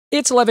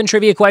It's 11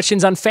 trivia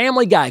questions on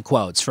Family Guy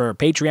quotes for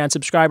Patreon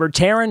subscriber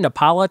Taryn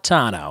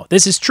Napolitano.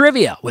 This is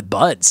Trivia with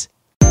Buds.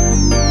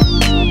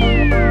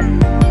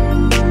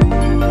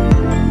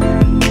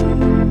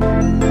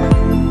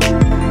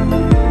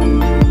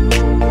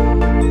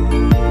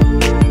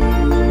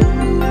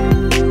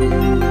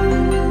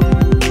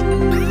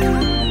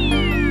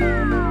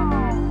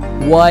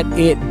 What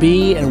it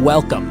be, and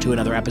welcome to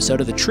another episode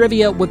of the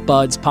Trivia with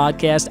Buds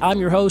podcast. I'm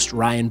your host,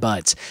 Ryan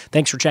Buds.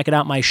 Thanks for checking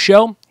out my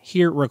show.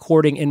 Here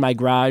recording in my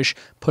garage,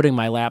 putting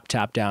my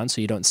laptop down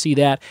so you don't see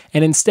that,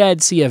 and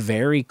instead see a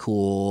very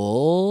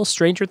cool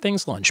Stranger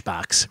Things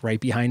lunchbox right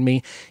behind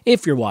me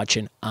if you're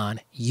watching on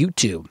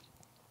YouTube.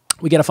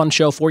 We got a fun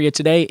show for you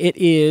today. It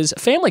is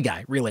Family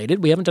Guy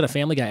related. We haven't done a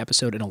Family Guy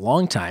episode in a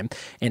long time,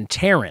 and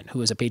Taryn,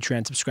 who is a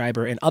Patreon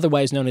subscriber and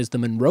otherwise known as the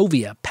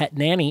Monrovia Pet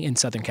Nanny in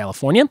Southern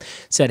California,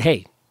 said,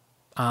 "Hey,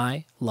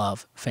 I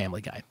love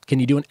Family Guy.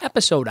 Can you do an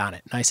episode on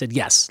it?" And I said,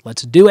 yes,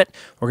 let's do it.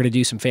 We're going to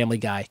do some Family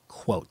Guy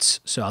quotes.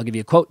 So I'll give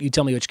you a quote. You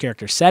tell me which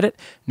character said it.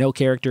 No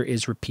character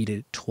is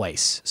repeated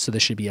twice. So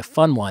this should be a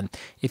fun one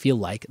if you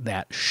like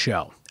that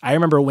show. I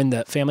remember when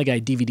the Family Guy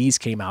DVDs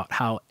came out,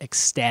 how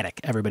ecstatic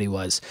everybody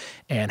was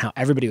and how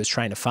everybody was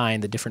trying to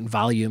find the different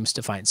volumes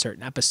to find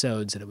certain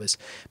episodes. And it was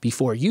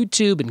before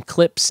YouTube and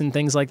clips and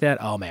things like that.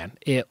 Oh, man,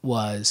 it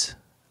was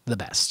the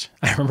best.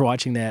 I remember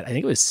watching that. I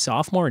think it was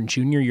sophomore and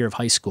junior year of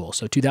high school.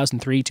 So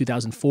 2003,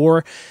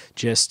 2004,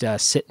 just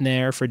sitting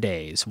there for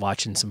days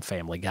watching some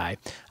Family Guy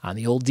on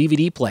the old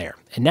DVD player.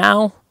 And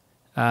now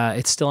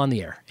it's still on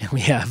the air. And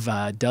we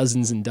have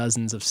dozens and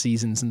dozens of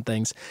seasons and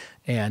things.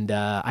 And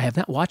I have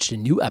not watched a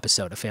new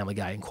episode of Family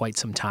Guy in quite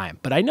some time.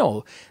 But I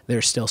know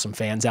there's still some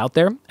fans out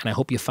there. And I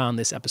hope you found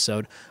this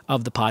episode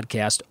of the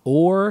podcast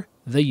or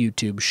the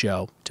YouTube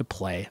show to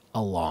play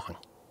along.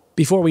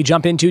 Before we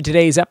jump into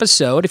today's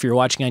episode, if you're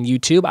watching on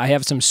YouTube, I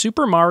have some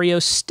Super Mario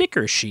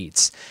sticker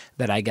sheets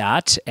that I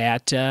got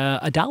at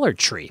a Dollar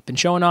Tree. Been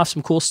showing off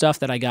some cool stuff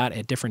that I got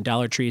at different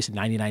Dollar Trees and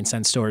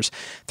 99-cent stores.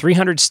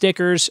 300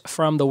 stickers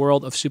from the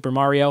world of Super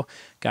Mario.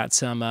 Got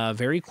some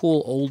very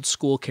cool old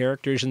school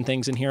characters and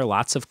things in here.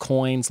 Lots of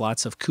coins,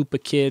 lots of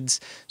Koopa Kids.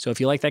 So if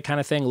you like that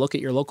kind of thing, look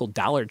at your local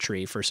Dollar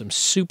Tree for some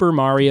Super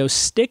Mario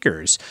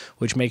stickers,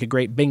 which make a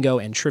great bingo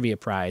and trivia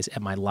prize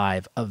at my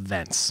live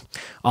events.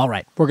 All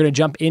right, we're going to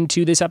jump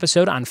into this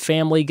episode on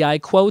Family Guy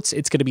quotes.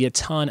 It's going to be a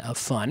ton of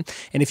fun.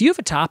 And if you have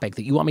a topic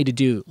that you want me to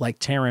do, like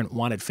Taryn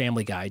wanted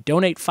Family Guy,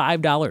 donate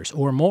 $5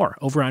 or more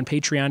over on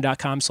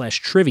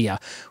patreon.com/trivia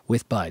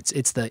with Buds.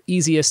 It's the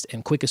easiest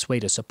and quickest way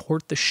to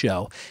support the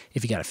show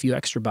if you got a few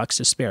extra bucks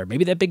to spare.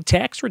 Maybe that big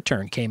tax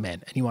return came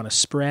in and you want to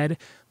spread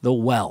the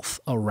wealth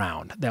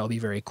around. That would be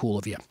very cool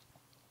of you.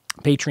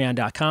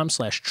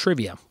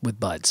 Patreon.com/trivia with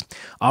Buds.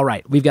 All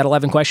right, we've got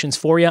 11 questions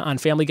for you on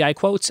Family Guy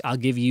quotes. I'll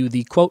give you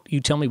the quote.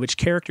 You tell me which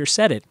character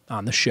said it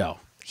on the show.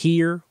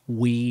 Here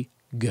we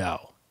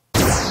go.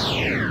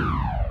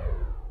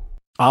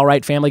 All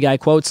right, Family Guy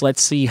quotes.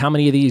 Let's see how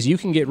many of these you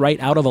can get right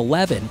out of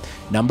 11.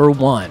 Number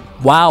 1.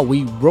 Wow,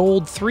 we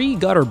rolled 3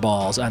 gutter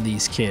balls on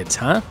these kids,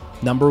 huh?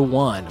 Number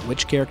 1.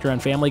 Which character on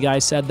Family Guy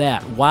said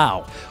that?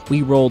 Wow,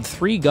 we rolled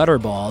 3 gutter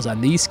balls on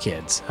these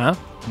kids, huh?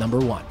 Number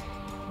 1.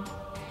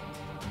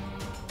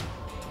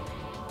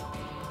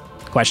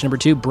 Question number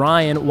 2.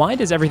 Brian, why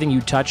does everything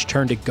you touch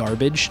turn to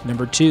garbage?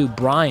 Number 2.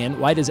 Brian,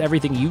 why does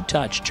everything you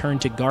touch turn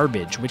to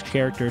garbage? Which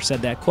character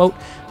said that quote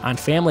on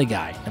Family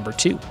Guy? Number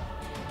 2.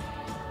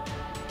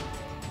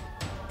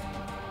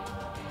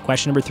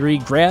 Question number 3,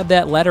 grab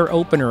that letter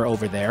opener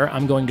over there.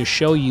 I'm going to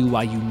show you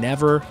why you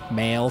never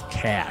mail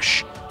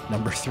cash.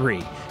 Number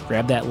 3,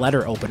 grab that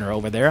letter opener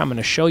over there. I'm going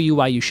to show you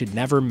why you should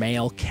never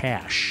mail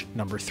cash.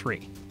 Number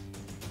 3.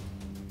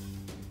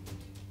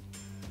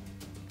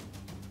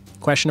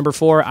 Question number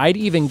 4, I'd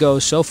even go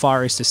so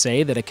far as to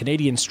say that a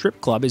Canadian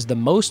strip club is the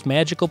most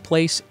magical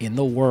place in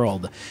the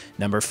world.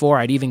 Number 4,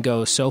 I'd even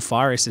go so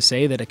far as to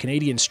say that a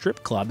Canadian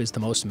strip club is the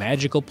most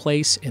magical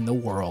place in the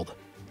world.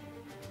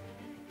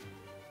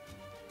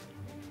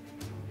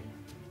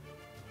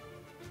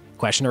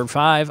 Question number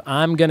 5,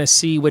 I'm going to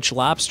see which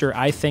lobster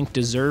I think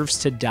deserves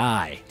to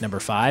die. Number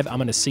 5, I'm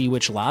going to see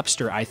which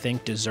lobster I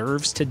think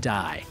deserves to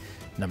die.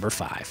 Number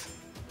 5.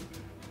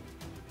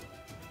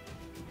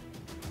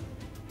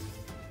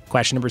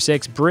 Question number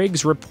 6,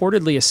 Briggs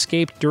reportedly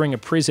escaped during a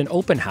prison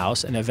open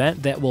house, an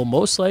event that will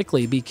most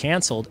likely be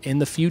canceled in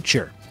the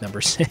future.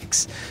 Number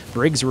 6,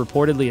 Briggs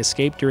reportedly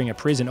escaped during a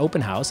prison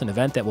open house, an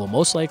event that will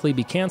most likely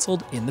be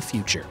canceled in the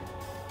future.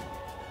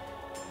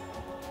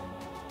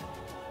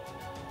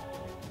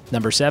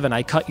 Number 7,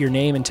 I cut your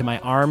name into my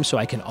arm so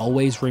I can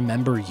always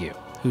remember you.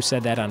 Who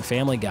said that on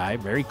Family Guy?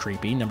 Very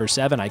creepy. Number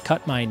 7, I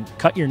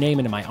cut your name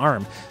into my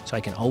arm so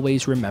I can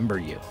always remember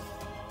you.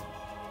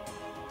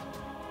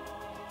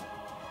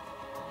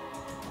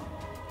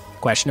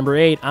 Question number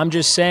 8, I'm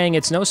just saying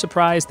it's no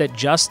surprise that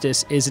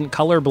justice isn't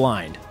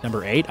colorblind.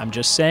 Number 8, I'm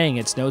just saying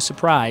it's no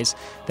surprise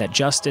that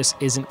justice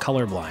isn't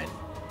colorblind.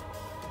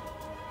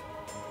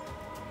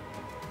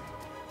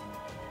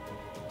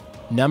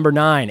 Number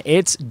 9,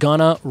 it's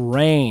gonna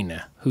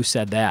rain. Who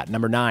said that?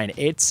 Number 9,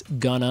 it's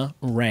gonna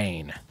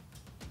rain.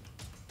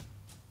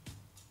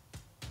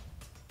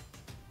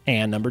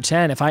 And number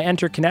 10, if I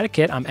enter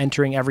Connecticut, I'm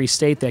entering every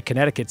state that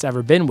Connecticut's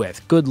ever been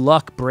with. Good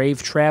luck,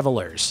 brave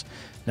travelers.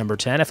 Number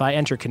 10, if I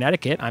enter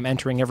Connecticut, I'm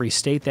entering every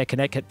state that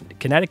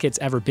Connecticut's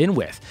ever been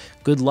with.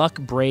 Good luck,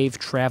 brave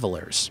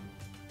travelers.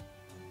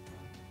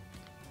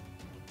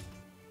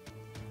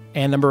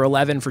 And number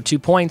 11 for 2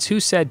 points, who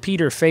said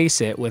Peter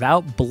face it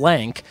without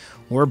blank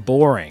or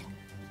boring?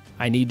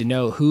 I need to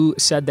know who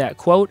said that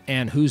quote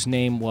and whose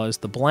name was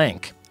the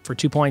blank. For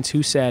 2 points,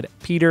 who said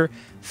Peter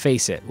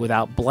face it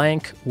without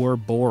blank or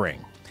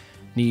boring?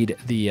 Need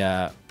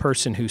the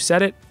person who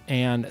said it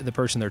and the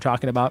person they're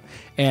talking about.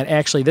 And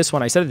actually, this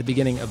one, I said at the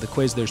beginning of the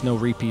quiz, there's no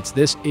repeats.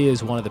 This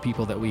is one of the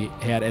people that we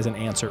had as an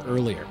answer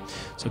earlier.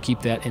 So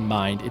keep that in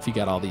mind if you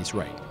got all these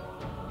right.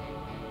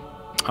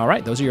 All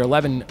right, those are your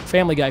 11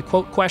 Family Guy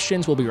quote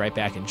questions. We'll be right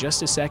back in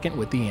just a second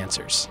with the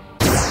answers.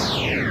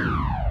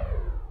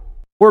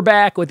 We're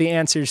back with the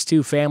answers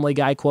to Family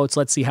Guy quotes.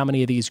 Let's see how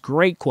many of these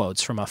great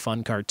quotes from a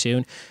fun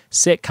cartoon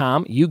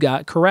sitcom you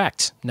got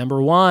correct.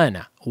 Number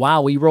 1.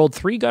 Wow, we rolled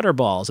 3 gutter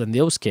balls and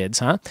those kids,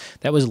 huh?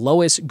 That was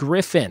Lois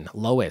Griffin.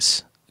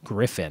 Lois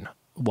Griffin,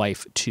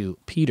 wife to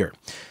Peter.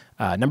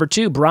 Number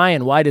 2,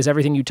 Brian, why does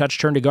everything you touch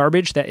turn to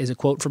garbage? That is a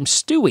quote from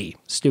Stewie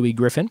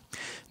Griffin.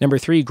 Number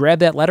 3, grab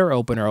that letter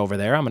opener over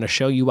there. I'm going to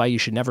show you why you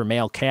should never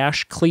mail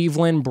cash.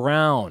 Cleveland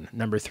Brown.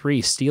 Number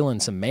 3,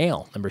 stealing some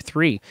mail. Number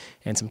 3,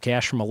 and some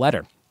cash from a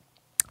letter.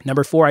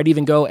 Number 4, I'd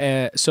even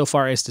go so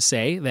far as to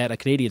say that a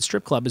Canadian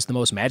strip club is the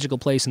most magical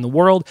place in the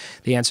world.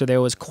 The answer there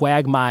was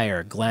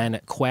Quagmire, Glenn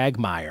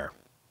Quagmire.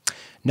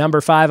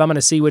 Number 5, I'm going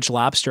to see which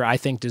lobster I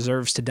think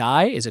deserves to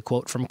die, is a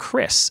quote from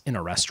Chris in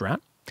a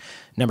restaurant.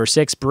 Number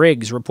 6,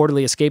 Briggs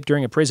reportedly escaped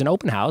during a prison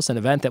open house, an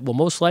event that will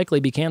most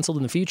likely be canceled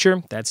in the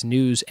future. That's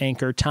news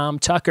anchor Tom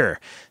Tucker.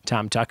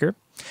 Tom Tucker.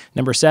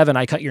 Number 7,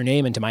 I cut your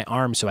name into my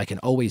arm so I can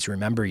always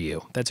remember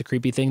you. That's a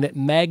creepy thing that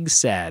Meg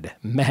said.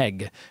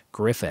 Meg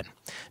Griffin.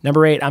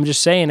 Number 8, I'm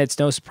just saying it's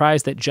no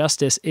surprise that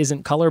Justice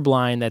isn't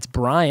colorblind. That's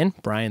Brian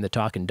the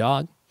talking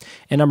dog.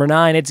 And number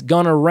 9, it's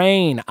gonna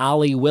rain.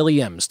 Ollie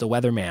Williams, the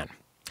weatherman.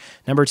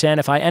 Number 10,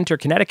 if I enter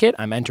Connecticut,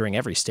 I'm entering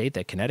every state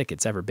that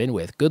Connecticut's ever been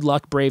with. Good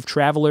luck, brave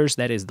travelers.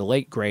 That is the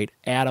late, great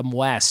Adam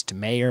West,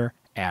 Mayor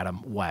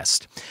Adam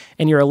West.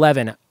 And your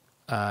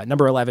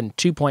number 11,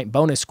 2-point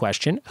bonus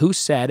question. Who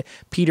said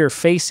Peter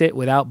face it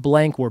without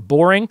blank were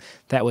boring?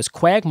 That was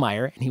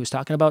Quagmire, and he was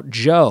talking about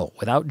Joe.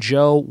 Without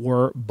Joe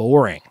were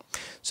boring.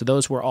 So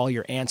those were all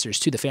your answers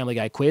to the Family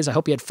Guy quiz. I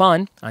hope you had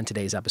fun on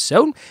today's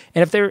episode.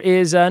 And if there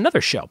is another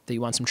show that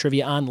you want some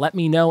trivia on, let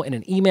me know in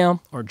an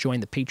email or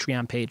join the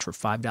Patreon page for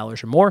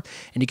 $5 or more.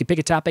 And you can pick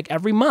a topic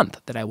every month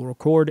that I will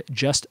record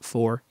just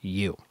for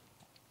you.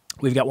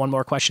 We've got one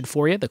more question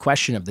for you, the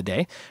question of the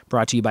day,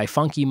 brought to you by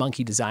Funky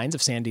Monkey Designs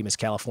of San Dimas,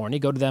 California.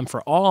 Go to them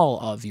for all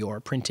of your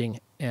printing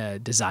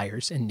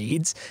desires and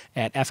needs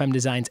at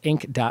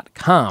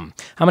fmdesignsinc.com.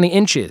 How many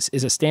inches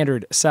is a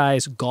standard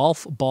size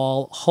golf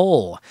ball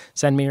hole?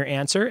 Send me your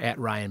answer at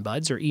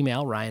ryanbuds or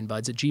email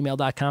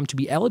ryanbuds@gmail.com to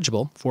be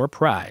eligible for a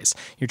prize.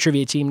 Your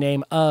trivia team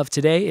name of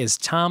today is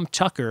Tom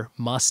Tucker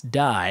Must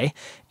Die,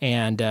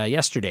 and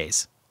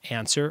yesterday's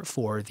answer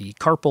for the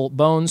carpal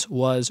bones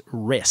was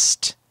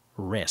wrist.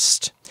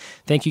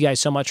 Thank you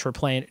guys so much for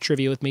playing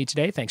trivia with me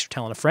today. Thanks for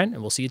telling a friend,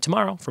 and we'll see you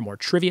tomorrow for more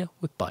Trivia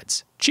with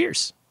Buds.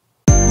 Cheers.